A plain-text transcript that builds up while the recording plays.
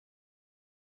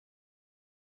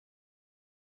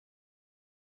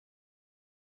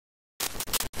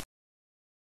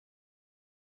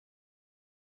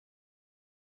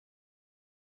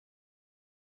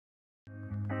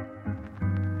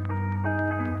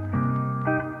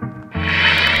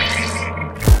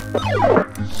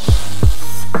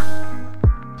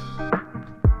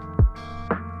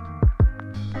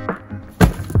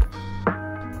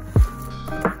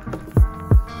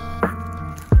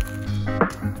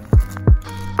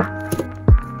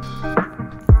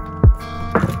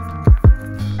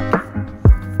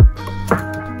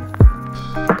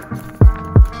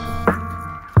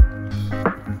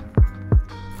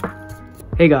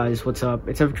Hey guys, what's up?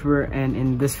 It's TheCubicle, and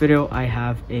in this video I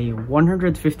have a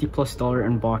 $150+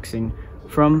 unboxing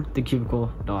from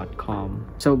TheCubicle.com.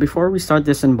 So before we start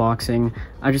this unboxing,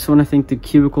 I just want to thank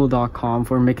TheCubicle.com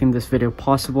for making this video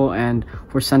possible and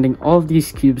for sending all of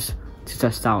these cubes to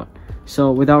test out.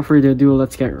 So without further ado,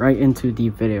 let's get right into the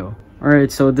video.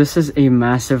 Alright, so this is a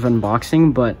massive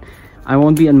unboxing, but I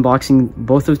won't be unboxing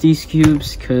both of these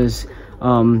cubes because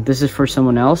this is for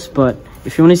someone else. But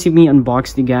if you want to see me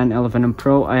unbox the GAN RS3M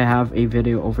Pro, I have a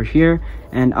video over here,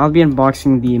 and I'll be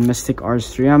unboxing the Mystic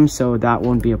RS3M, so that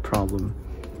won't be a problem.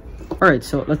 Alright,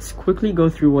 so let's quickly go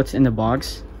through what's in the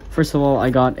box. First of all, I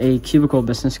got a Cubicle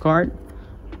business card.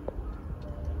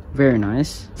 Very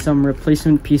nice. Some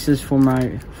replacement pieces for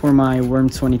my Worm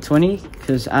 2020,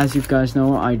 because as you guys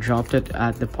know, I dropped it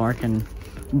at the park and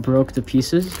broke the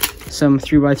pieces. Some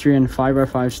 3x3 and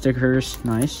 5x5 stickers,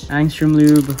 nice. Angstrom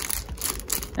lube.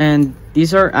 And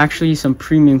these are actually some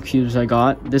premium cubes I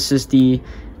got. This is the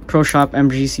Pro Shop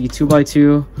MGC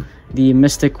 2x2, the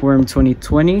Mystic Worm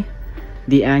 2020,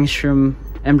 the Angstrom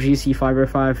MGC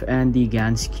 5x5, and the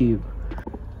GAN Skewb.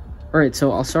 Alright,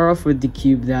 so I'll start off with the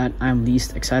cube that I'm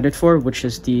least excited for, which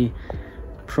is the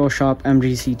Pro Shop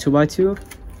MGC 2x2.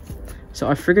 So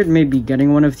I figured maybe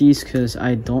getting one of these because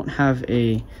I don't have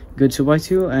a good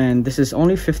 2x2, and this is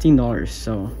only $15,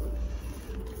 so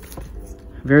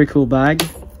very cool bag.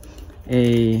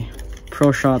 A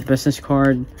Pro Shop business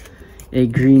card, a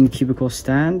green cubicle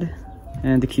stand,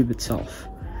 and the cube itself.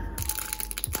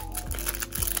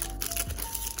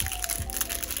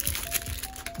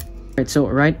 Alright, so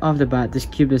right off the bat, this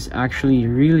cube is actually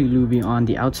really lubey on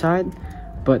the outside,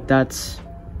 but that's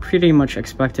pretty much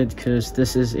expected because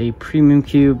this is a premium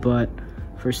cube. But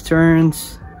first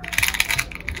turns.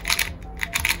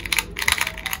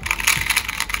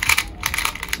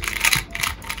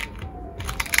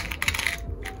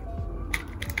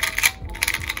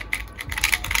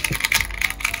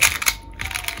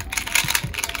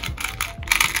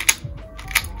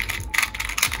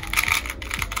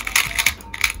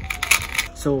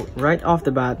 So right off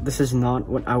the bat, this is not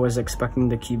what I was expecting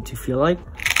the cube to feel like.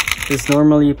 Because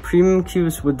normally premium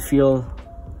cubes would feel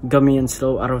gummy and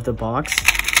slow out of the box,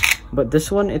 but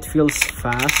this one, it feels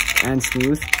fast and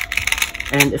smooth.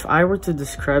 And if I were to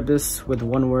describe this with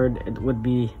one word, it would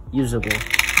be usable.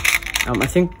 I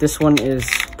think this one is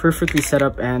perfectly set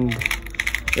up and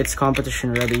it's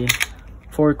competition ready.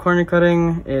 For corner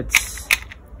cutting, it's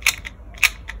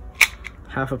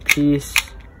half a piece.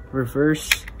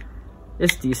 Reverse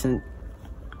is decent.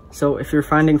 So if you're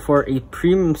finding for a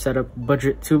premium setup,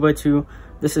 budget 2x2,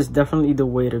 this is definitely the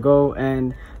way to go.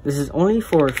 And this is only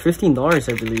for $15,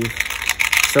 I believe.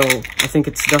 So I think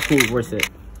it's definitely worth it.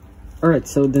 Alright,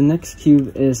 so the next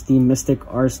cube is the Mystic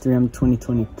RS3M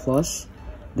 2020 Plus.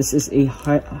 This is a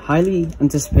highly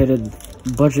anticipated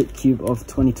budget cube of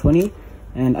 2020,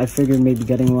 and I figured maybe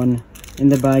getting one. In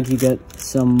the bag, you get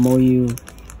some MOU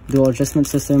dual adjustment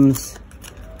systems,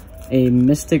 a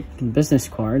Mystic business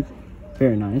card,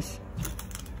 very nice,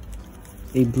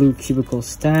 a blue cubicle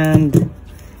stand,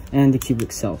 and the cube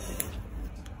itself.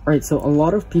 Alright, so a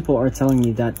lot of people are telling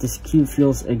me that this cube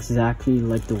feels exactly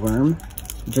like the Worm,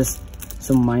 just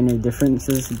some minor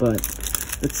differences, but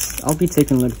I'll be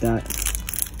taking a look at that.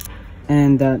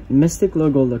 And that Mystic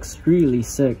logo looks really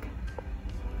sick.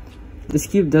 This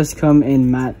cube does come in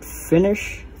matte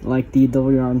finish like the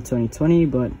WRM 2020,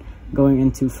 but going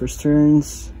into first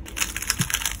turns.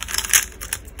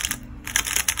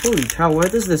 Holy cow, why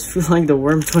does this feel like the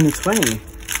Worm 2020?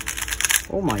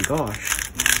 Oh my gosh.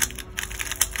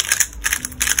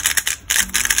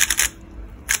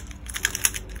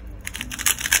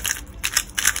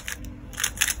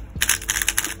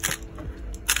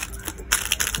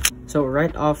 So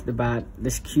right off the bat,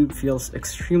 this cube feels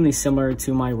extremely similar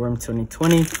to my Worm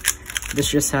 2020. This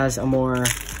just has a more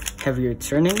heavier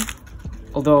turning.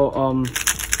 Although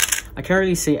I can't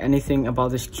really say anything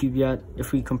about this cube yet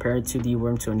if we compare it to the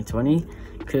Worm 2020,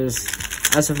 because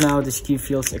as of now, this cube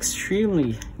feels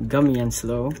extremely gummy and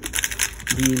slow.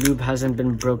 The lube hasn't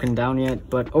been broken down yet,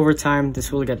 but over time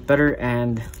this will get better,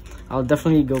 and I'll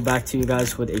definitely go back to you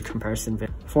guys with a comparison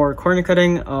video. For corner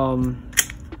cutting,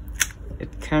 it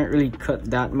can't really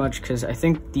cut that much because I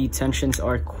think the tensions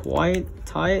are quite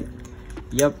tight.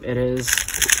 Yep, it is.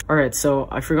 Alright, so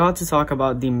I forgot to talk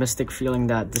about the mystic feeling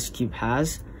that this cube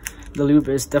has. The lube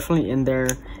is definitely in there,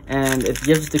 and it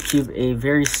gives the cube a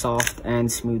very soft and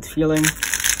smooth feeling,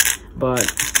 but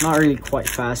not really quite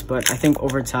fast. But I think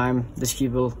over time this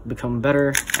cube will become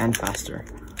better and faster.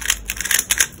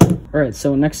 Alright,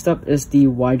 so next up is the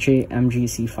YJ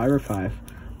MGC Fiber 5.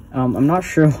 I'm not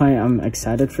sure why I'm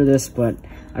excited for this, but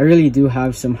I really do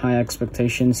have some high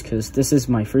expectations because this is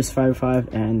my first Fiber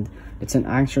 5 and it's an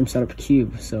Angstrom setup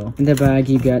cube. So in the bag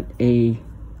you get a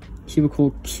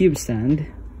cubicle cube stand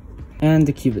and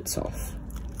the cube itself.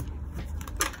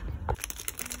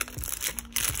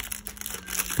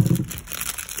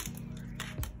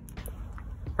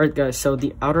 Alright guys, so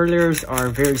the outer layers are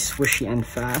very swishy and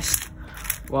fast,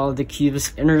 while the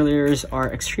cube's inner layers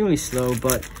are extremely slow,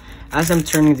 but as I'm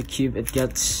turning the cube it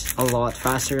gets a lot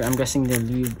faster. I'm guessing the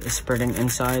lube is spreading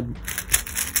inside.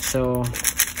 So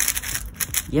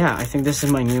yeah, I think this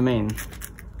is my new main.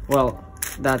 Well,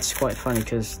 that's quite funny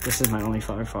because this is my only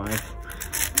Fiber 5.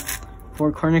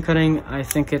 For corner cutting, I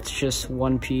think it's just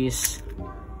one piece.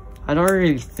 I don't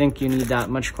really think you need that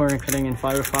much corner cutting in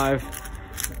Fiber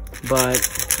 5,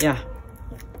 but yeah.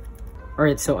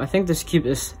 Alright, so I think this cube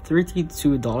is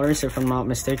 $32 if I'm not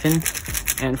mistaken,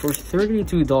 and for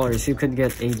 $32 you could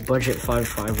get a budget Fiber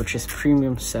 5, which is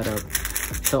premium setup.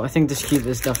 So I think this cube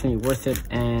is definitely worth it,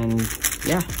 and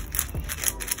yeah.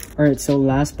 Alright, so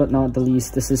last but not the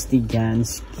least, this is the GAN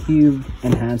Skewb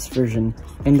enhanced version.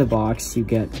 In the box you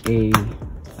get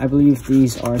I believe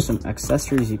these are some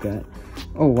accessories you get.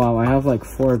 Oh wow, I have like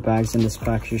 4 bags in this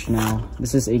package now.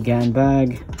 This is a GAN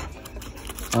bag,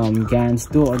 GAN's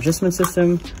dual adjustment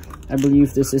system. I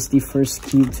believe this is the first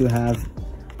cube to have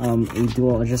a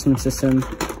dual adjustment system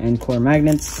and core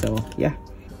magnets, so yeah.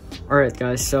 Alright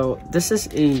guys, so this is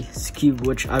a Skewb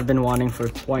which I've been wanting for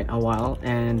quite a while,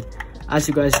 and as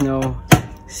you guys know,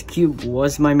 Skewb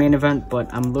was my main event,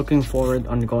 but I'm looking forward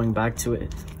on going back to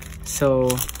it. So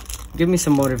give me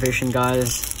some motivation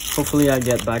guys, hopefully I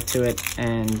get back to it,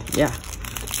 and yeah.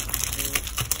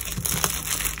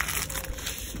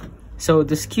 So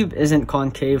this cube isn't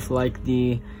concave like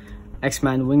the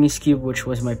X-Man Wingy Skewb, which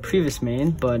was my previous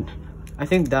main, but I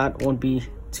think that won't be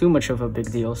too much of a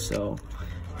big deal. So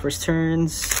first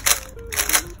turns.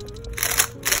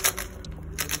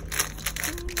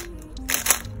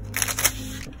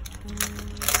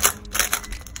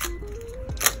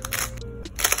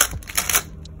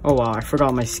 Oh wow, I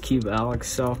forgot my Skewb, Alex.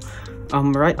 So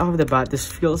right off the bat,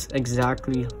 this feels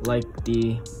exactly like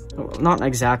the, not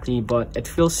exactly, but it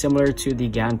feels similar to the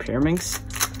GAN Pyraminx.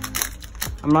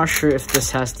 I'm not sure if this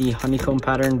has the honeycomb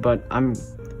pattern, but I'm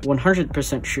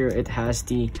 100% sure it has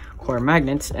the core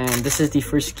magnets, and this is the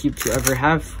first cube to ever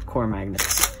have core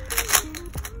magnets.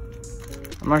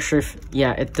 I'm not sure if,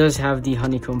 yeah, it does have the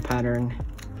honeycomb pattern.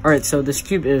 Alright, so this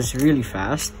cube is really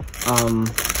fast.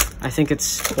 I think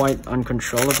it's quite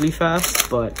uncontrollably fast,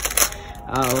 but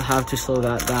I'll have to slow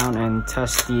that down and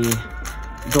test the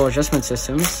dual adjustment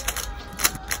systems.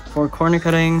 For corner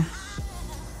cutting,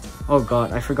 oh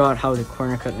god, I forgot how the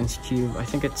corner cut in Skewb. I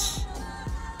think it's,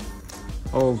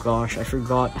 oh gosh, I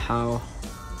forgot how.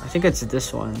 I think it's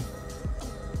this one.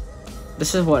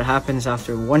 This is what happens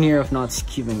after 1 year of not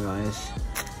Skewbing, guys.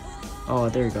 Oh,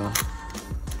 there you go.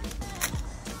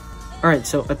 Alright,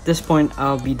 so at this point,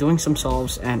 I'll be doing some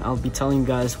solves and I'll be telling you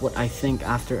guys what I think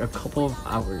after a couple of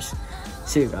hours.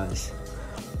 See you guys.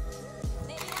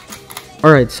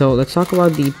 Alright, so let's talk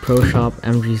about the Pro Shop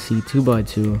MGC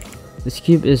 2x2. This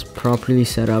cube is properly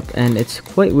set up, and it's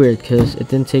quite weird because it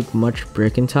didn't take much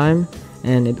break-in time,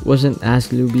 and it wasn't as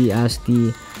lubey as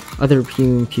the other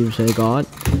premium cubes I got.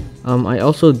 I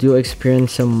also do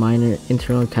experience some minor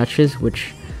internal catches,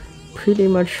 which pretty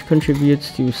much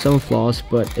contributes to some flaws,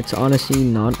 but it's honestly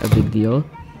not a big deal.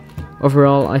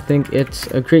 Overall, I think it's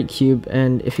a great cube,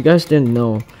 and if you guys didn't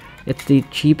know, it's the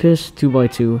cheapest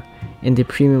 2x2 in the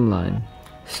premium line,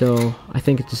 so I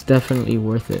think it's definitely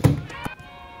worth it.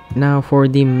 Now for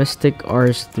the Mystic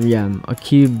RS3M, a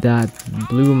cube that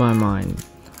blew my mind.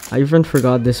 I even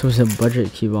forgot this was a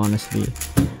budget cube, honestly.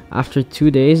 After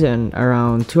 2 days and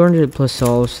around 200 plus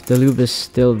solves, the lube is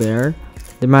still there.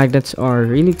 The magnets are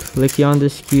really clicky on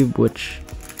this cube, which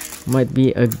might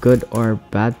be a good or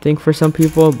bad thing for some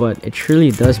people, but it surely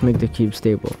does make the cube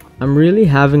stable. I'm really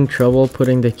having trouble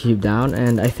putting the cube down,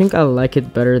 and I think I like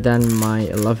it better than my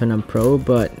 11M Pro,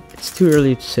 but it's too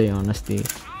early to say, honestly.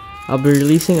 I'll be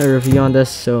releasing a review on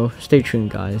this, so stay tuned,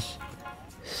 guys.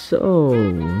 So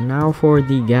now for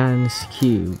the GAN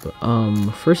Skewb.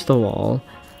 First of all,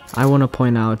 I want to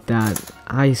point out that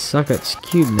I suck at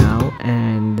Skewb now,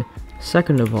 and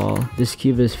second of all, this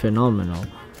cube is phenomenal.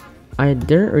 I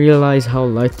didn't realize how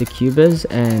light the cube is,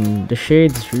 and the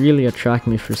shades really attract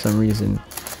me for some reason.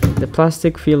 The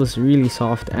plastic feels really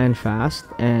soft and fast,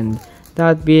 and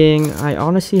that being, I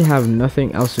honestly have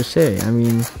nothing else to say. I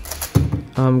mean,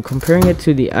 comparing it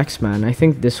to the X-Man, I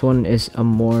think this one is a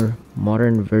more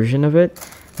modern version of it,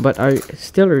 but I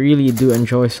still really do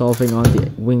enjoy solving on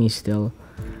the Wingy still.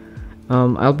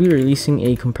 I'll be releasing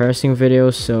a comparison video,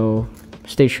 so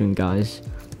stay tuned, guys.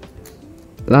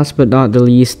 Last but not the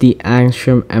least, the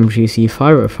Angstrom MGC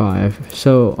 505.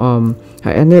 So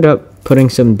I ended up putting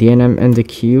some DNM in the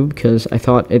cube because I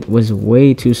thought it was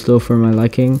way too slow for my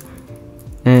liking,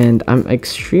 and I'm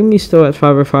extremely slow at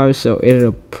 505, so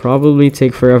it'll probably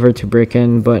take forever to break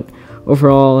in. But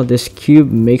overall, this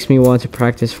cube makes me want to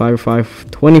practice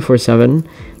 505 24/7.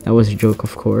 That was a joke,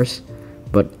 of course,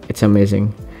 but it's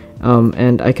amazing.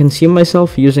 And I can see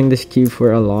myself using this cube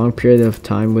for a long period of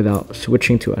time without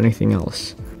switching to anything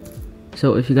else.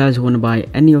 So if you guys want to buy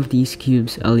any of these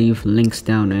cubes, I'll leave links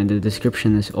down in the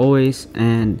description as always,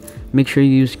 and make sure you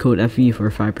use code FV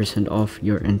for 5% off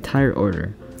your entire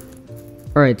order.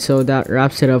 Alright, so that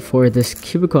wraps it up for this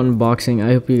cubicle unboxing.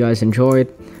 I hope you guys enjoyed.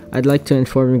 I'd like to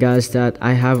inform you guys that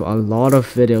I have a lot of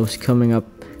videos coming up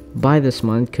by this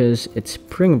month because it's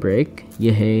spring break,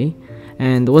 yay.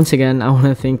 And once again, I want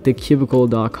to thank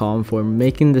TheCubicle.com for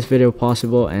making this video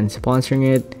possible and sponsoring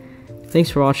it. Thanks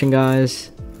for watching,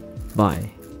 guys. Bye.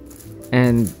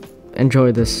 And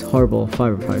enjoy this horrible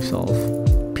 505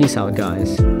 solve. Peace out,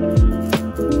 guys.